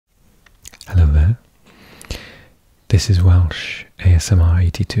there. This is Welsh ASMR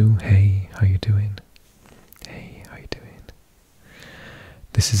 82. Hey, how you doing? Hey, how you doing?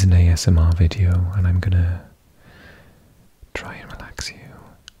 This is an ASMR video and I'm gonna try and relax you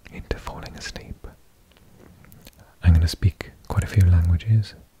into falling asleep. I'm gonna speak quite a few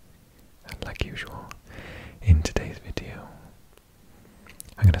languages, like usual, in today's video.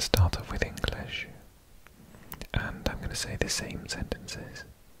 I'm gonna start off with English and I'm gonna say the same sentences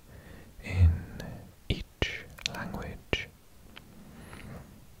in each language.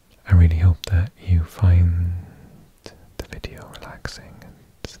 I really hope that you find the video relaxing and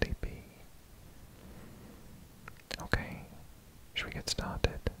sleepy. Okay, should we get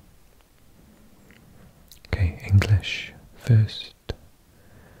started? Okay, English first.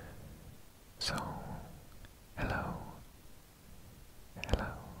 So, hello. Hello.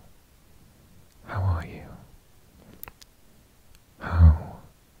 How are you? How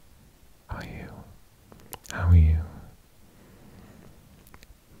are you? How are you?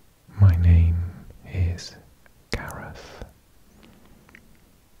 My name is Gareth.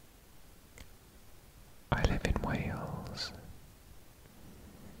 I live in Wales.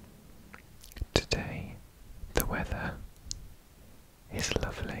 Today the weather is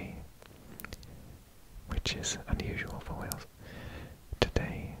lovely, which is unusual for Wales.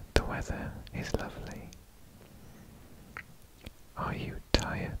 Today the weather is lovely. Are you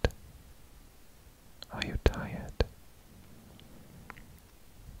tired? Are you tired?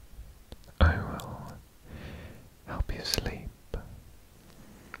 I will help you sleep.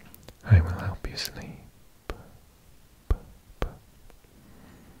 I will help you sleep.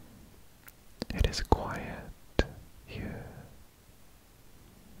 It is quiet here.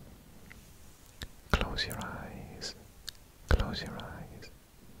 Close your eyes. Close your eyes.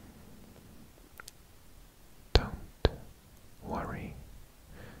 Don't worry.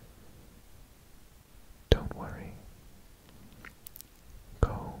 Don't worry.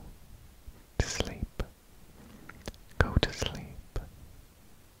 Go to sleep. Go to sleep.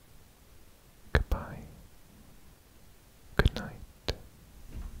 Goodbye. Good night.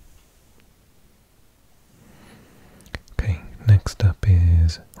 Okay, next up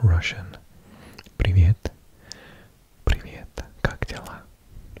is Russian. Привет. Привет. Как дела?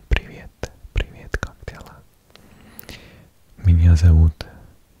 Привет. Привет. Как дела? Меня зовут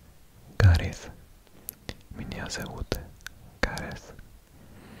Гарeth. Меня зовут Гарeth.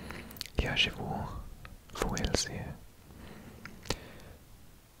 Я живу в Уэльсе.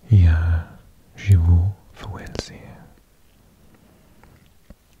 Я живу в Уэльсе.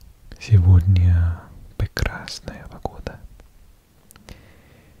 Сегодня прекрасная погода.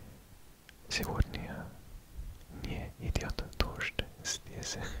 Сегодня не идет дождь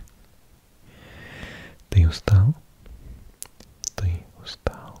здесь. Ты устал? Ты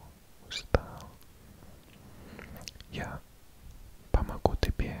устал? Устал? Я помогу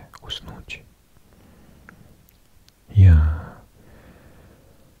тебе уснуть. Я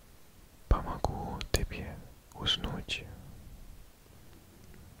помогу тебе уснуть.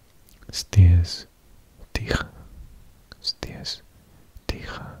 Здесь тихо. Здесь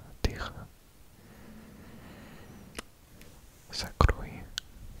тихо, тихо. Закрой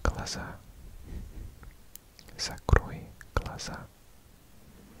глаза. Закрой глаза.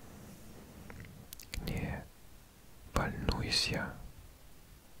 Не волнуйся.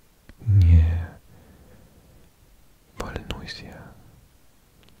 Не волнуйся.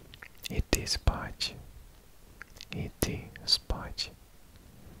 Иди спать. Иди спать.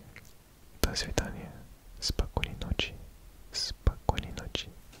 До свидания. Спокойной ночи. Спокойной ночи.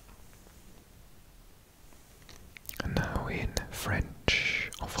 Now in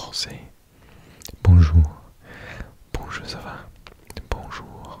French, en français. Bonjour. Bonjour, ça va?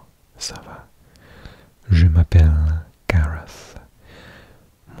 Bonjour, ça va? Je m'appelle Gareth.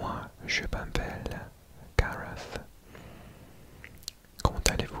 Moi, je m'appelle Gareth. Comment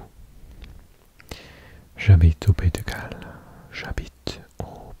allez-vous? J'habite au Pays de Galles. J'habite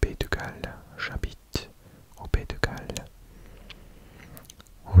au Pays de Galles. J'habite au Pays de Galles.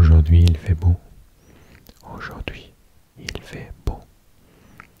 Aujourd'hui, il fait beau. Aujourd'hui, il fait beau.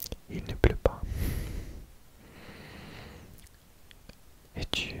 Il ne pleut pas.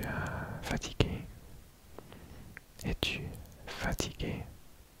 Es-tu fatigué? Es-tu fatigué?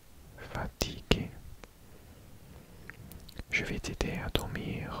 Fatigué. Je vais t'aider à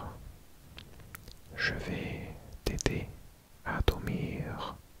dormir. Je vais t'aider à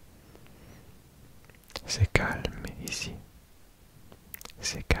dormir. C'est calme ici.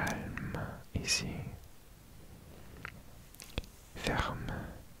 C'est calme ici. Ferme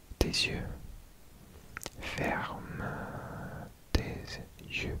tes yeux. Ferme tes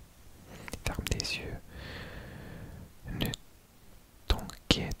yeux. Ferme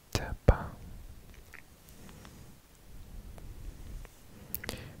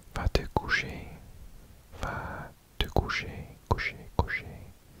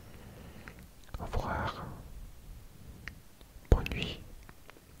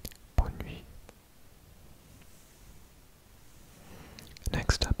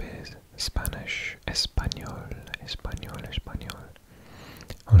Spanish, español, español, español.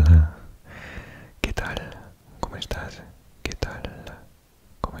 Hola, ¿qué tal? ¿Cómo estás? ¿Qué tal?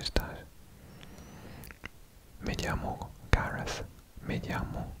 ¿Cómo estás? Me llamo Gareth, me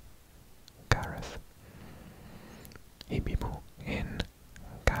llamo Gareth y vivo en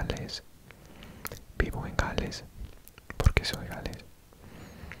Gales. Vivo en Gales porque soy Gales.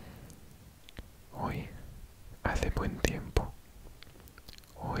 Hoy hace buen tiempo.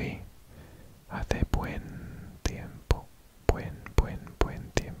 Hoy hace buen tiempo.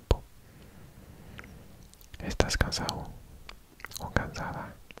 Buen tiempo. ¿Estás cansado o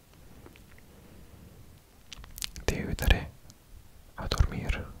cansada? Te ayudaré a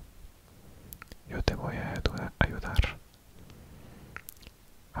dormir. Yo te voy a ayudar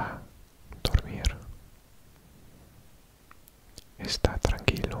a dormir. Está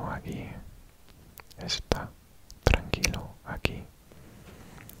tranquilo aquí. Está tranquilo aquí.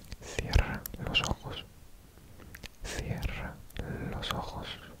 Cierra los ojos. Cierra los ojos.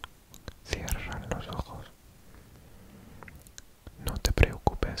 Cierra los ojos. No te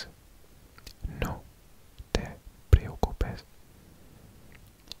preocupes. No te preocupes.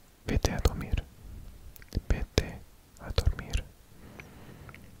 Vete a dormir. Vete a dormir.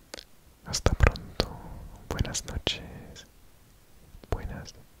 Hasta pronto. Buenas noches.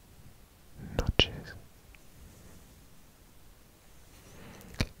 Buenas noches.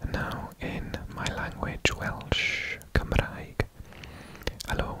 Now in my language, Welsh, Cymraeg.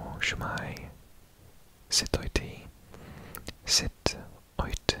 Helo, shwmai. Sut o'i ti? Sut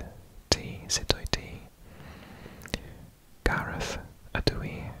o'i ti? Sut o'i ti? Gareth ydw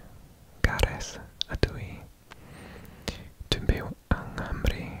i. Gareth ydw i. Dwi'n byw yng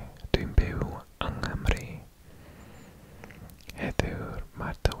Nghymru. Dwi'n byw yng Nghymru. Heddiw'r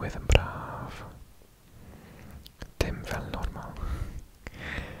mae'r tywydd yn braf. Dim fel normal.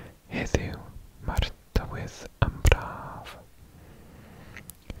 Heddiw mae'r tywydd yn braf.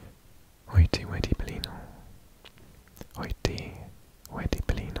 Wyt ti wedi blino? Wyt ti wedi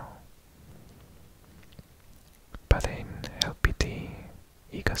blino? Byddai'n helpu ti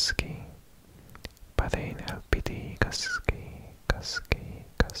i gysgu. Byddai'n helpu ti i gysgu, gysgu,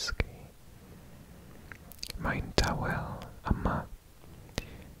 gysgu. Mae'n tawel yma.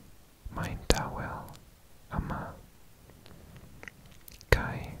 Mae'n tawel yma.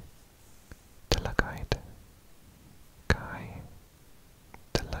 Cai dy lygaid. Cai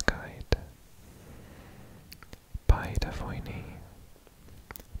dy lygaid. Paid a phoeni.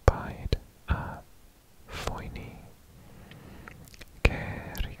 Paid a phoeni.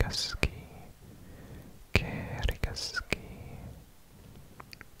 Cer i gysgu. Cer i gysgu.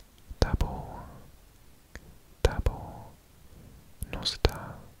 Tabo. Tabo. Nosta.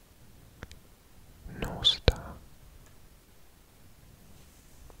 Nosta.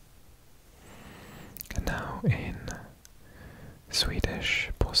 And now in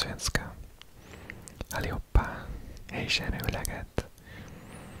Swedish på svenska. Allihopa, hej känner hur läget?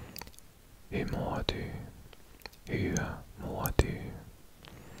 Hur mår du? Hur mår du?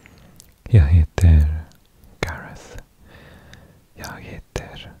 Jag heter Gareth. Jag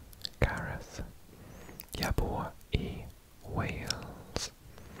heter Gareth. Jag bor i Wales.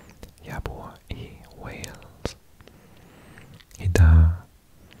 Jag bor i Wales. Idag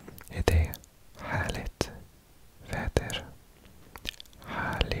är det härligt väder.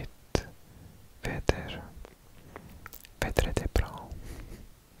 Härligt väder. Vädret är bra.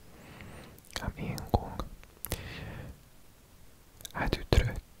 En gång. Är du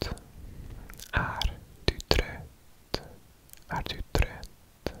trött? Är du trött? Är du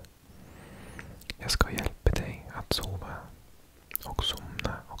trött? Jag ska hjälpa dig att sova. Och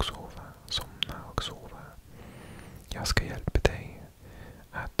somna och sova. Somna och sova. Jag ska hjälpa dig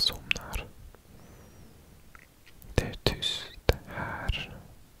att somna. Det är tyst här.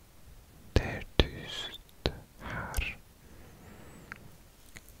 Det är tyst här.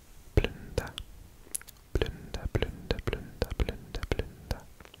 Blunda. Blunda, blunda, blunda, blunda, blunda.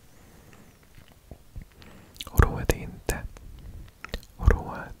 Oroa dig inte.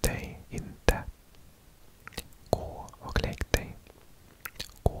 Oroa dig inte. Gå och lägg dig.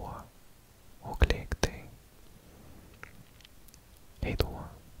 Gå och lägg dig.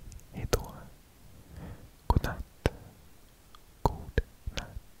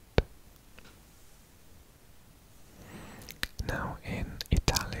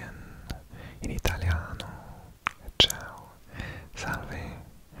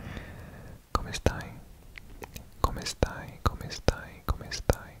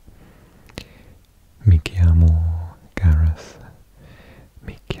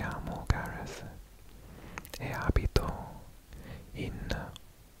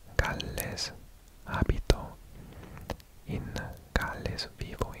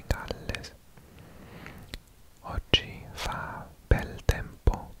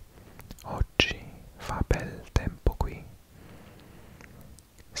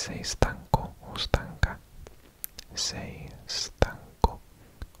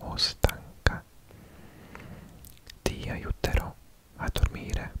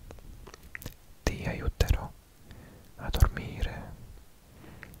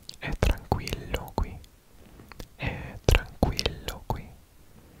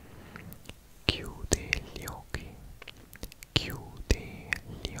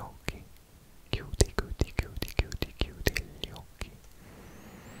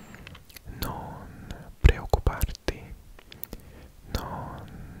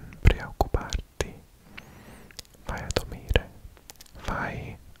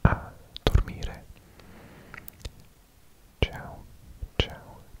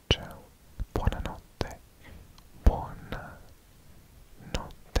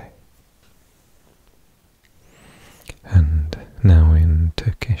 Now in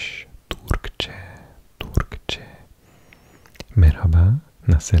Turkish, Turkçe, Turkçe. Merhaba,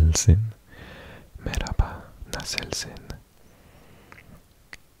 nasılsın? Merhaba, nasılsın?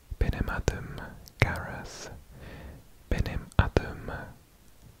 Benim adım Gareth. Benim adım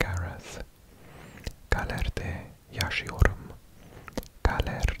Gareth. Galerde yaşıyorum.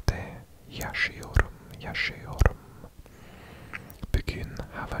 Galerde yaşıyorum. Bugün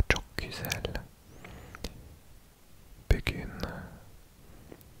hava çok güzel. Bugün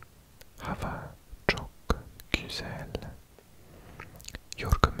hava çok güzel.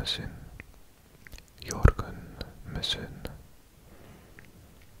 Yorgun musun? Yorgun musun?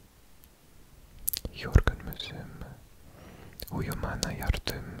 Yorgun musun? Uyumana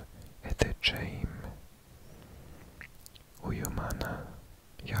yardım edeceğim. Uyumana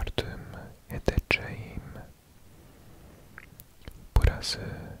yardım edeceğim. Burası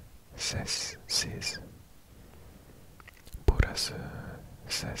sessiz. Burası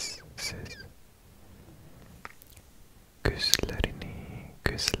sessiz.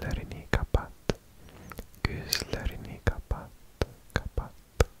 Gözlerini kapat. Gözlerini kapat. Kapat.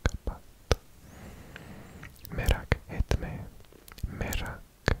 Merak etme.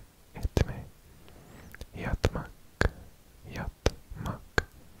 Yatmak.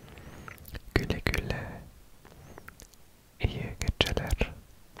 Güle güle. İyi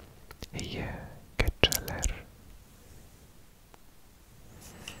geceler.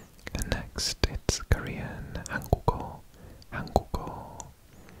 Next, it's Korean. 한국어.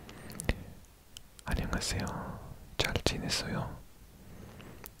 안녕하세요. 잘 지냈어요?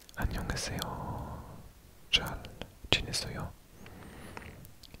 안녕하세요. 잘 지냈어요?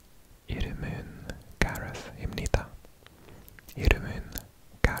 이름은 Gareth입니다.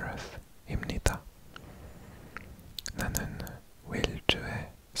 나는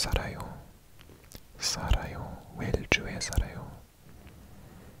웰즈에 살아요. 웰즈에 살아요.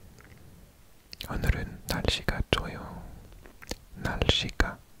 오늘은 날씨가 좋아요.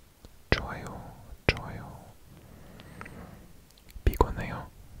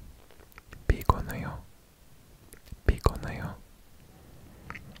 피곤해요.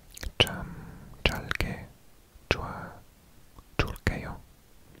 잠 잘게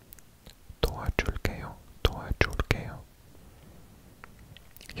도와줄게요.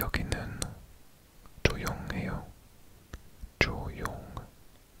 여기는 조용해요.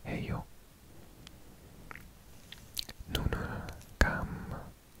 눈을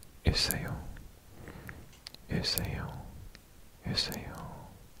감으세요.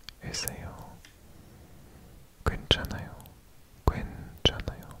 괜찮아요.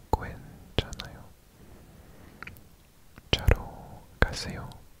 자러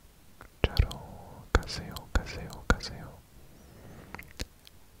가세요.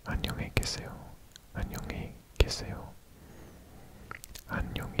 안녕히 계세요.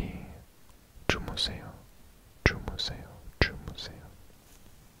 안녕히 주무세요.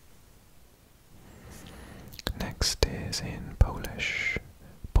 Next is in Polish.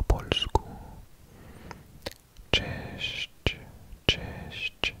 Po polsku. Cześć.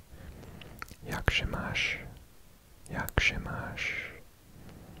 Jak się masz?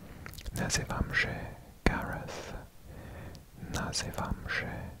 Nazywam się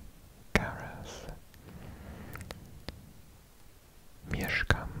Gareth.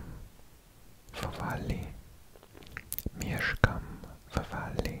 Mieszkam w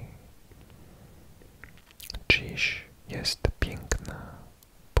Walii. Dziś jest piękna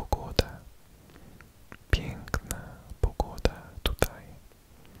pogoda tutaj.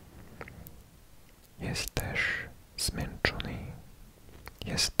 Jesteś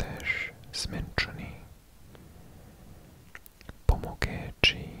zmęczony. Pomogę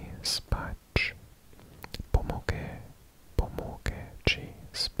ci spać.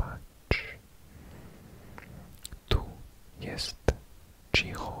 Tu jest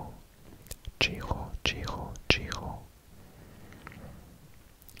cicho.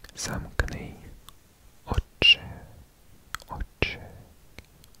 Zamknij oczy.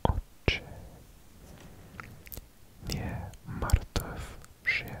 Nie martw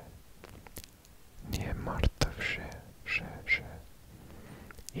się.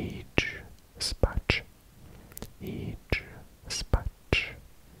 Idź spać.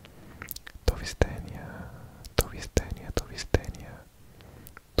 Do widzenia.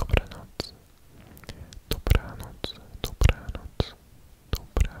 Dobranoc.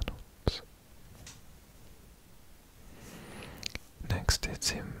 Next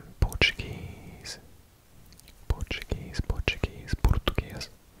it's in Portuguese. Portuguese.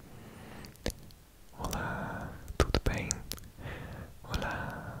 Olá,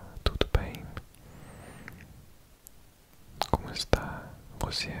 tudo bem? Como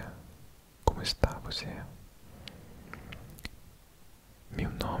você? Como está você? Meu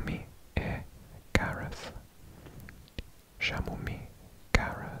nome é Gareth. Chamo-me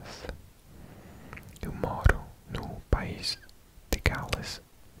Gareth. Eu moro no país de Gales.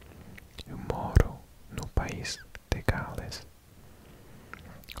 Eu moro no país de Gales.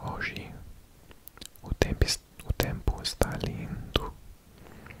 Hoje o tempo está lindo.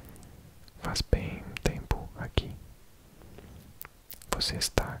 Faz bem tempo aqui. Você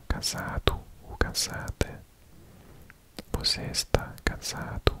está casado ou casada? Você está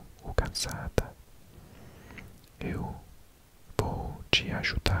casado ou casada? Eu vou te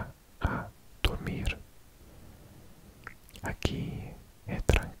ajudar a dormir. Aqui é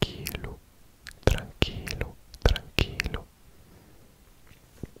tranquilo, tranquilo, tranquilo.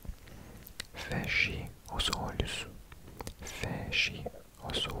 Feche os olhos, feche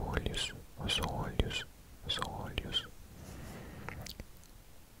os olhos, os olhos, os olhos.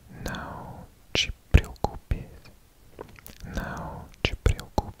 Não te preocupes, não te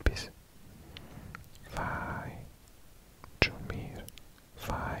preocupes. Vai dormir,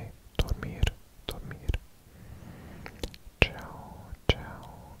 vai dormir, dormir. Tchau,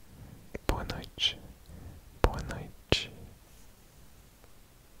 tchau. Boa noite, boa noite.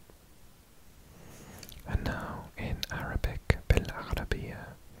 And now in Arabic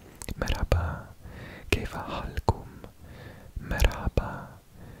بالعربية مرحبا كيف حالكم مرحبا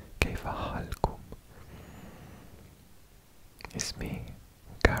كيف حالكم اسمي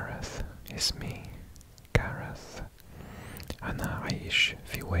Gareth اسمي Gareth أنا عايش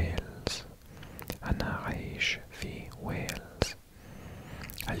في ويلز أنا عايش في ويلز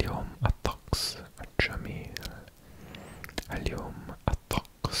اليوم الطقس جميل اليوم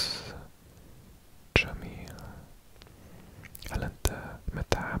الطقس جميل هل أنت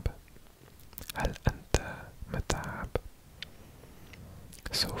متعب؟ هل أنت متعب؟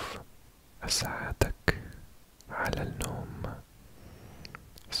 سوف أساعدك على النوم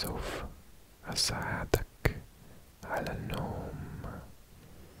سوف أساعدك على النوم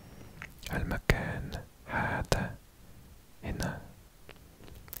المكان هذا هنا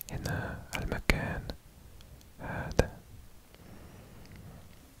المكان هذا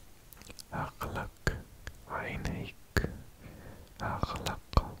أغلق عينيك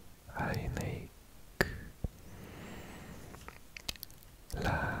أغلق عينيك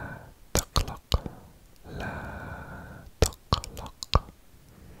لا تقلق لا تقلق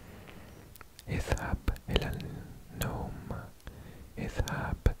اذهب إلى النوم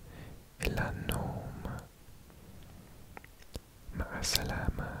اذهب إلى النوم مع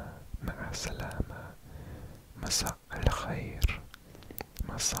السلامة مع السلامة مساء الخير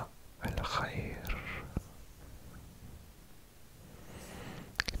مساء الخير.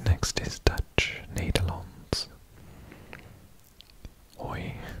 Next is Dutch, Nederlands.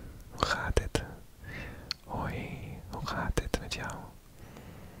 Hoi, hoe gaat het? Hoi, hoe gaat het met jou?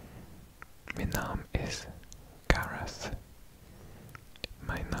 Mijn naam is Gareth.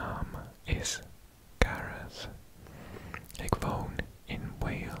 Mijn naam is Gareth. Ik woon in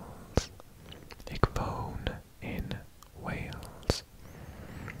Wales. Ik woon in Wales.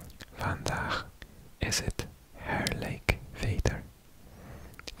 Vandaag is het heerlijk weer.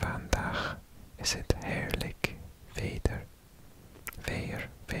 Vandaag is het heerlijk weer.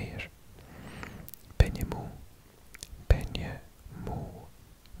 Weer. Ben je moe? Ben je moe?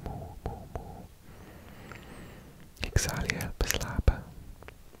 Moe. Ik zal je helpen slapen.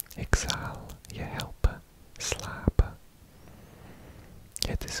 Ik zal je helpen slapen.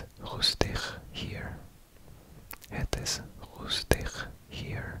 Het is rustig hier. Het is rustig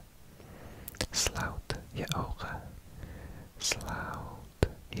hier. Sluit je ogen. Sluit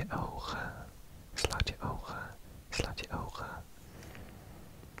je ogen. Sluit je ogen. Sluit je ogen.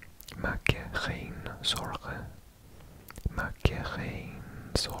 Maak je geen zorgen. Maak je geen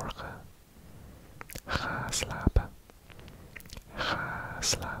zorgen. Ga slapen. Ga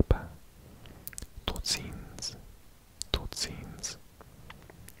slapen. Tot ziens. Tot ziens.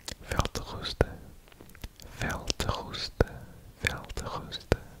 Veel te rusten. Veel te rusten. Veel te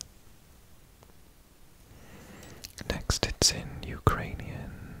rusten. Next it's in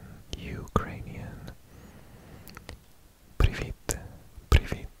Ukrainian.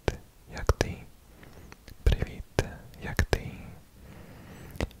 Привіт. Як ти? Привіт. Як ти?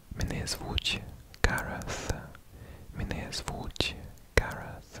 Мене звуть Gareth. Мене звуть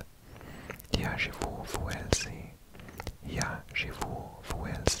Gareth. Я живу в Уельсі. Я живу в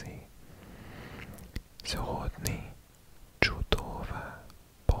Уельсі. Сьогодні чудова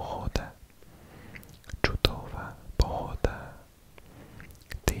погода. Чудова погода.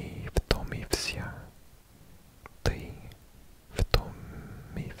 Ти втомився. Ти втомився.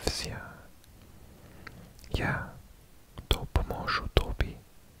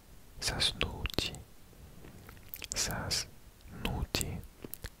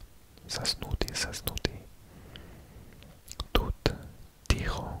 Zasnuti, zasnuti. Tut,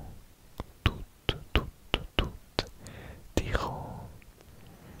 ticho. Tut, tut, tut. Ticho.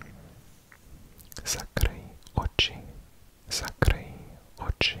 Zakryj oczy. Zakryj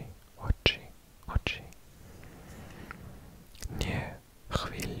oczy, oczy, oczy. Nie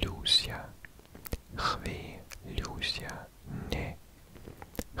chwilusia. Chwilusia. Nie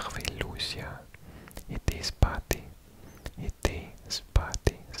chwilusia. Idę spati. Idę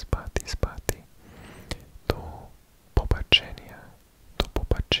spati, spati, spati. Do popatrzenia. Do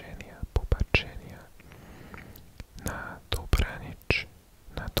popatrzenia, popatrzenia. Na dobranoc.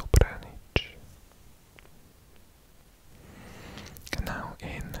 Na dobranoc. Now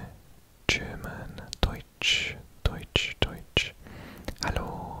in German, Deutsch, Deutsch, Deutsch.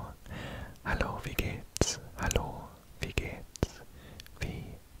 Hallo, hallo, wie geht's? Hallo, wie geht's?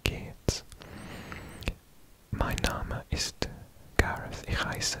 Wie geht's? Mein Name ist Gareth. Ich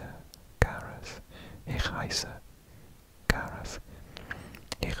heiße Gareth. Ich heiße Gareth.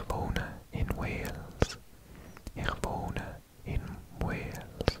 Ich wohne in Wales. Ich wohne in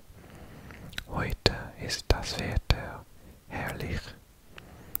Wales. Heute ist das Wetter herrlich.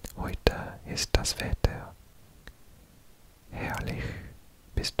 Heute ist das Wetter herrlich.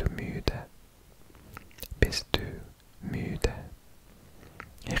 Bist du müde? Bist du müde?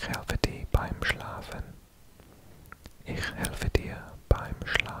 Ich helfe dir beim Schlafen. Ich helfe dir beim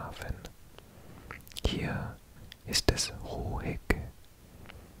Schlafen. Hier ist es ruhig.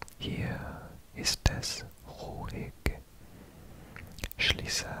 Hier ist es ruhig.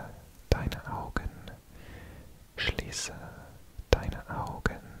 Schließe deine Augen. Schließe deine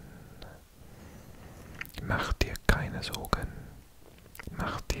Augen. Mach dir keine Sorgen.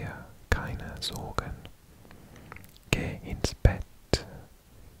 Mach dir keine Sorgen. Geh ins Bett.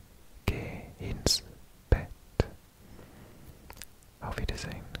 Geh ins Bett. Auf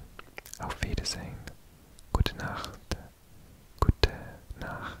Wiedersehen. Auf Wiedersehen. Gute Nacht. Gute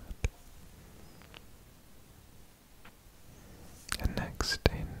Nacht. And next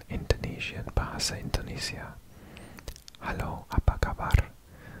in Indonesian, Bahasa Indonesia. Halo, apa kabar?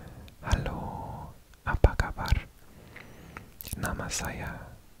 Halo, apa kabar? Nama saya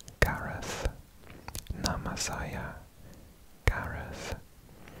Gareth. Nama saya Gareth.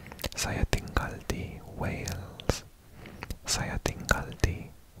 Saya tinggal di Wales. Saya tinggal di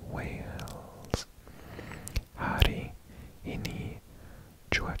Wales. Hari ini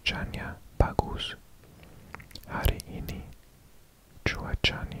cuacanya bagus. Hari ini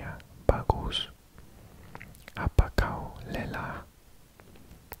cuacanya bagus. Apa kau lelah?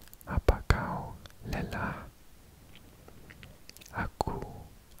 Apa kau lelah? Aku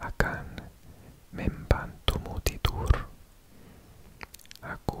akan membantumu tidur.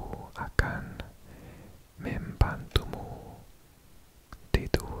 Aku akan membantumu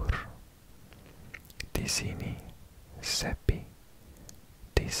tidur. Di sini sepi.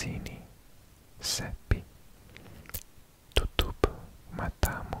 Di sini sepi. Tutup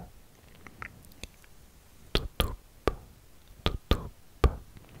matamu. Tutup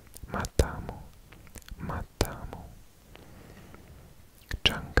matamu. Matamu.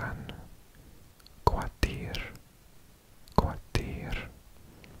 Jangan khawatir. Khawatir.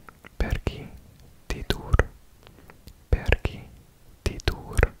 Pergi tidur. Pergi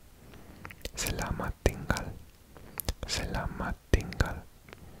tidur. Selamat tinggal. Selamat tinggal.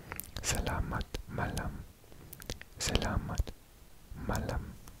 Selamat malam. Selamat malam.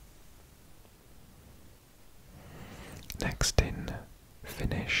 Next in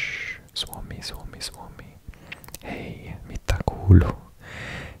Finnish. Suomi, Suomi, Suomi. Hei, mitä kuuluu?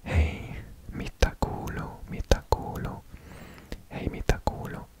 Hei, mitä kuuluu? Mitä kuuluu? Hei, mitä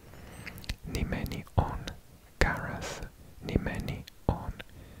kuuluu? Nimeni on Gareth. Nimeni on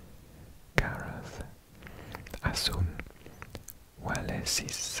Gareth. Asun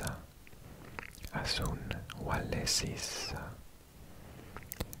Walesissa. Asun Walesissa.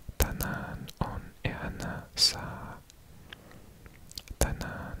 Tänään on ihana saa.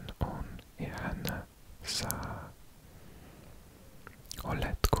 Tänään on ihana saa.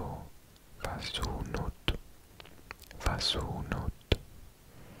 Oletko väsynyt? Väsynyt.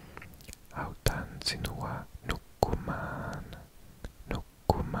 Autan sinua nukkumaan.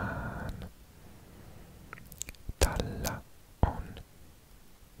 Nukkumaan. Tällä on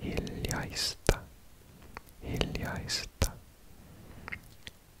hiljaista. Hiljaista.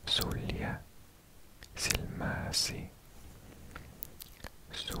 Sulje silmäsi.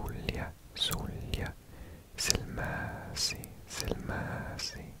 Sulje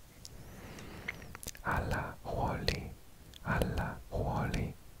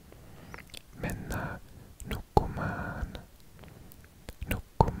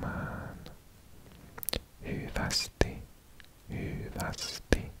hyvästi,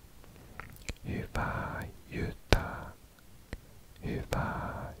 hyvästi, hyvää jytä,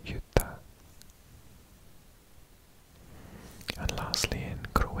 hyvää jytä. And lastly in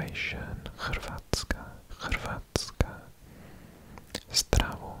Croatian, Hrvatska, Hrvatska.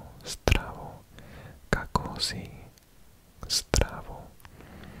 Zdravo, zdravo, kako si, zdravo.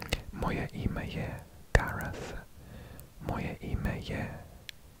 Moje ime je Gareth, moje ime je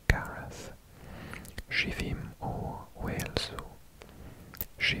Gareth. Živim u Walesu,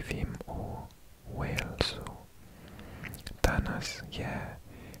 živim u Walesu. Danas je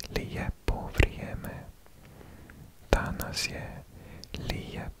lijepo vrijeme, danas je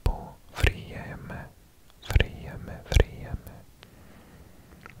lijepo vrijeme, vrijeme, vrijeme.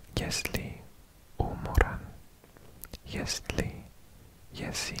 Jestli umoran, jestli,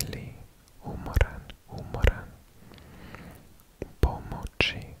 jesili umoran, umoran.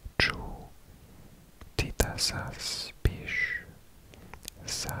 Pomoći ću ti da zaspiš,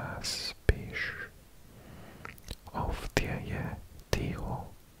 zaspiš. Ovdje je tiho,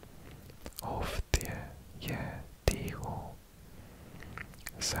 ovdje je tiho.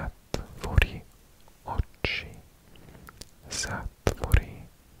 Zatvori oči, zatvori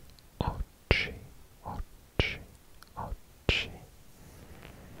oči, oči, oči.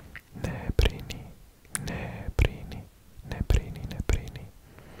 Ne brini, ne brini, ne brini, ne brini.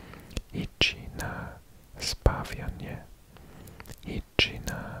 Ići na spavanje, ići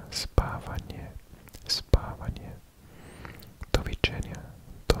na spavanje, spavanje. Doviđenja,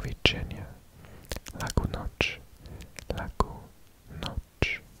 doviđenja. Lagu noć, lagu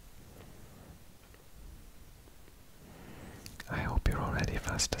noć. I hope you're already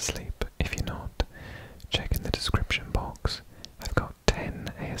fast asleep. If you're not, check in the description box. I've got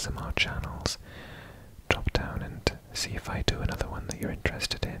 10 ASMR channels. Drop down and see if I do another one that you're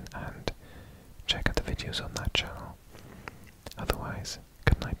interested in and check out the videos on that channel. Otherwise,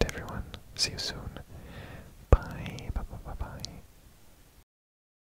 good night everyone. See you soon. Bye, bye, bye, bye, bye.